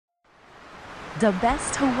The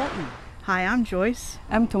best Hawaii. Hi, I'm Joyce.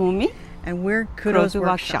 I'm Tomomi. And we're Kuro's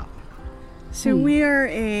Workshop. So we are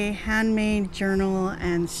a handmade journal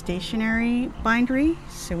and stationery bindery.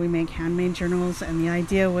 So we make handmade journals, and the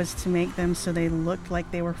idea was to make them so they looked like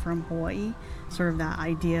they were from Hawaii. Sort of that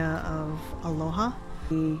idea of aloha.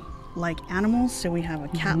 We like animals, so we have a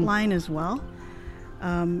cat line as well.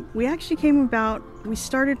 We actually we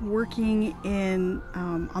started working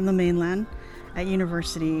on the mainland at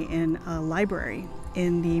university in a library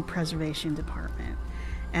in the preservation department.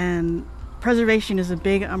 And preservation is a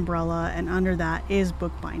big umbrella, and under that is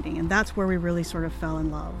bookbinding, and that's where we really sort of fell in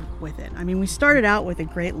love with it. I mean, we started out with a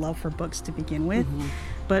great love for books to begin with,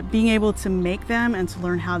 but being able to make them and to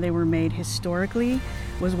learn how they were made historically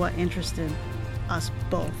was what interested us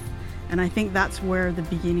both. And I think that's where the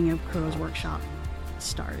beginning of Kuro's Workshop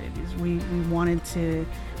started, is we wanted to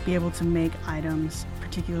be able to make items,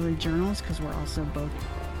 particularly journals, because we're also both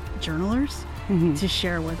journalers, to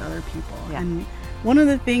share with other people. And one of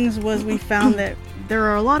the things was we found that there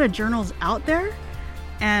are a lot of journals out there,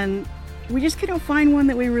 and we just couldn't find one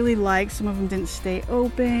that we really liked. Some of them didn't stay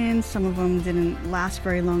open, some of them didn't last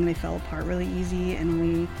very long, they fell apart really easy, and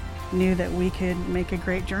we knew that we could make a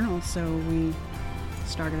great journal, so we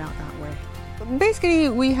started out that way. Basically,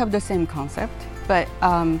 we have the same concept, but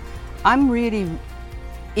I'm really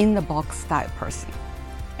in the box type person.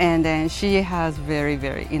 And then she has very,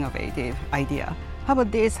 very innovative idea. How about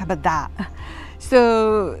this? How about that?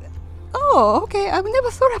 So, okay, I've never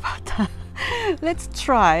thought about that. Let's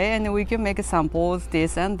try, and we can make samples,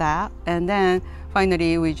 this and that. And then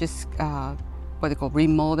finally, we just,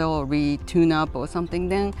 remodel or retune up or something.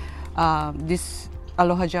 Then this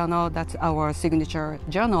Aloha Journal, that's our signature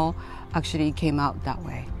journal, actually came out that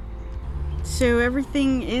way. So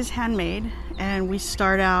everything is handmade, and we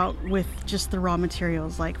start out with just the raw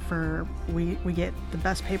materials. Like we get the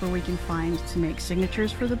best paper we can find to make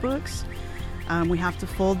signatures for the books. We have to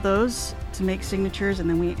fold those to make signatures, and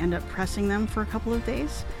then we end up pressing them for a couple of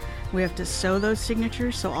days. We have to sew those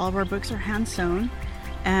signatures, so all of our books are hand sewn.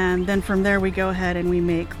 And then from there we go ahead and we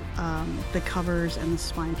make the covers and the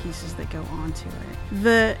spine pieces that go onto it.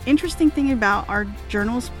 The interesting thing about our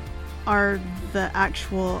journals are the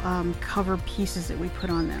actual cover pieces that we put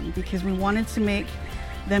on them, because we wanted to make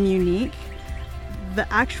them unique.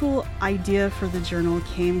 The actual idea for the journal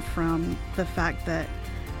came from the fact that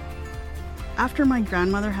after my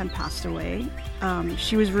grandmother had passed away,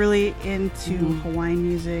 she was really into Hawaiian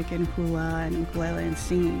music and hula and ukulele and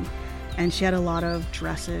singing, and she had a lot of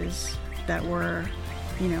dresses that were,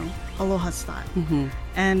 aloha style.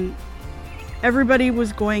 And everybody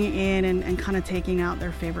was going in and kind of taking out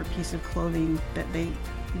their favorite piece of clothing that they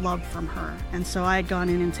loved from her. And so I had gone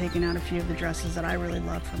in and taken out a few of the dresses that I really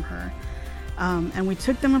loved from her. And we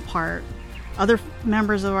took them apart. Other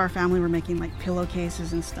members of our family were making like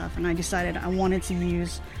pillowcases and stuff, and I decided I wanted to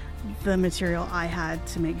use the material I had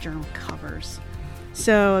to make journal covers.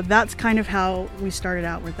 So that's kind of how we started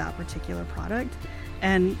out with that particular product.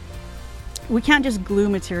 And we can't just glue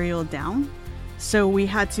material down, so we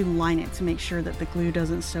had to line it to make sure that the glue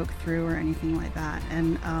doesn't soak through or anything like that.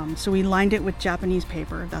 And so we lined it with Japanese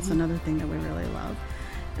paper. That's another thing that we really love.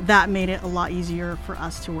 That made it a lot easier for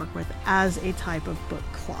us to work with as a type of book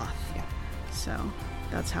cloth. So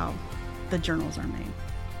that's how the journals are made.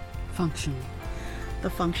 Function. The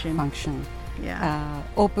function. Function. Yeah.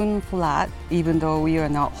 Open, flat, even though we are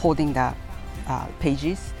not holding the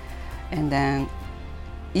pages. And then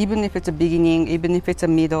even if it's a beginning, even if it's a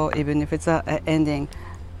middle, even if it's an ending,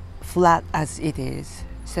 flat as it is.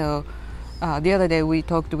 So the other day we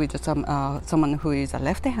talked with someone who is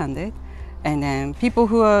left-handed, and then people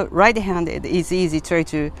who are right-handed, it's easy to try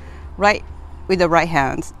to write with the right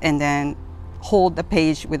hand and then hold the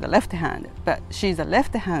page with the left hand, but she's a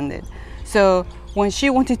left-handed. So when she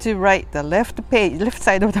wanted to write the left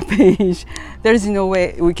side of the page, there's no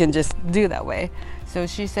way we can just do that way. So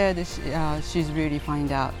she said she's really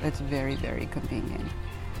find out it's very, very convenient.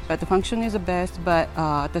 But the function is the best, but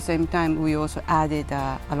at the same time, we also added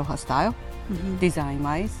Aloha style,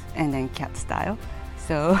 design-wise, and then cat style.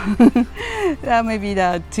 So that may be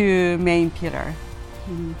the two main pillars,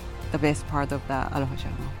 the best part of the Aloha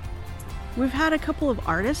Journal. We've had a couple of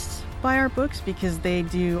artists buy our books because they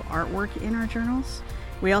do artwork in our journals.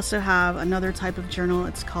 We also have another type of journal.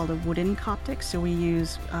 It's called a wooden Coptic. So we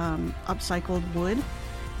use upcycled wood.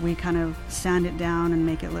 We kind of sand it down and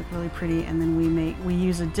make it look really pretty, and then we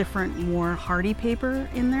use a different, more hardy paper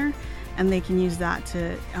in there, and they can use that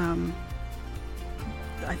to.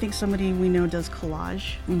 I think somebody we know does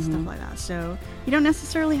collage and stuff like that. So you don't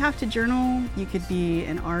necessarily have to journal. You could be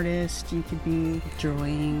an artist. You could be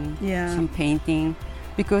drawing, some painting.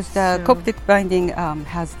 because the So- Coptic binding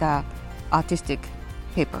has the artistic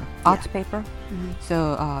paper, art paper.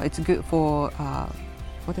 So it's good for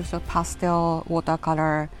what is it, pastel,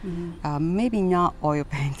 watercolor, maybe not oil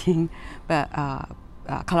painting, but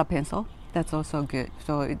color pencil. That's also good.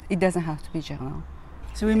 So it doesn't have to be journal.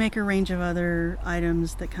 So we make a range of other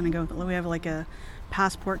items that kind of go. We have like a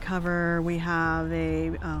passport cover. We have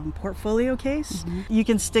a portfolio case. You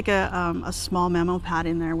can stick a small memo pad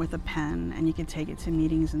in there with a pen, and you can take it to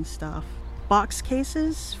meetings and stuff. Box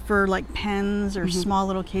cases for like pens or small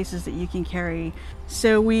little cases that you can carry.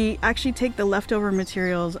 So we actually take the leftover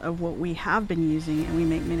materials of what we have been using, and we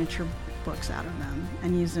make miniature books out of them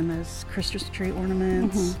and use them as Christmas tree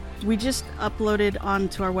ornaments. We just uploaded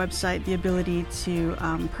onto our website the ability to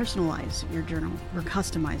personalize your journal or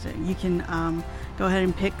customize it. You can go ahead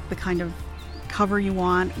and pick the kind of cover you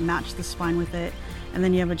want, match the spine with it, and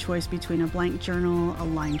then you have a choice between a blank journal, a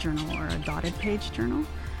line journal, or a dotted page journal.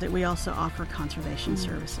 That we also offer conservation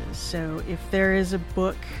services. So if there is a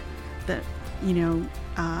book that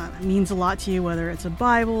means a lot to you, whether it's a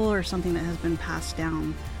Bible or something that has been passed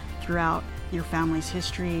down throughout your family's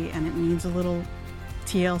history and it needs a little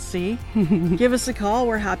TLC, give us a call.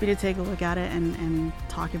 We're happy to take a look at it and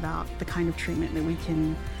talk about the kind of treatment that we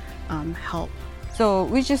can help. So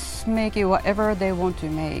we just make it whatever they want to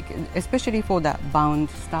make, especially for that bound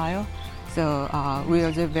style. So we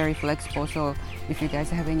are very flexible. So if you guys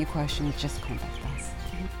have any questions, just contact us.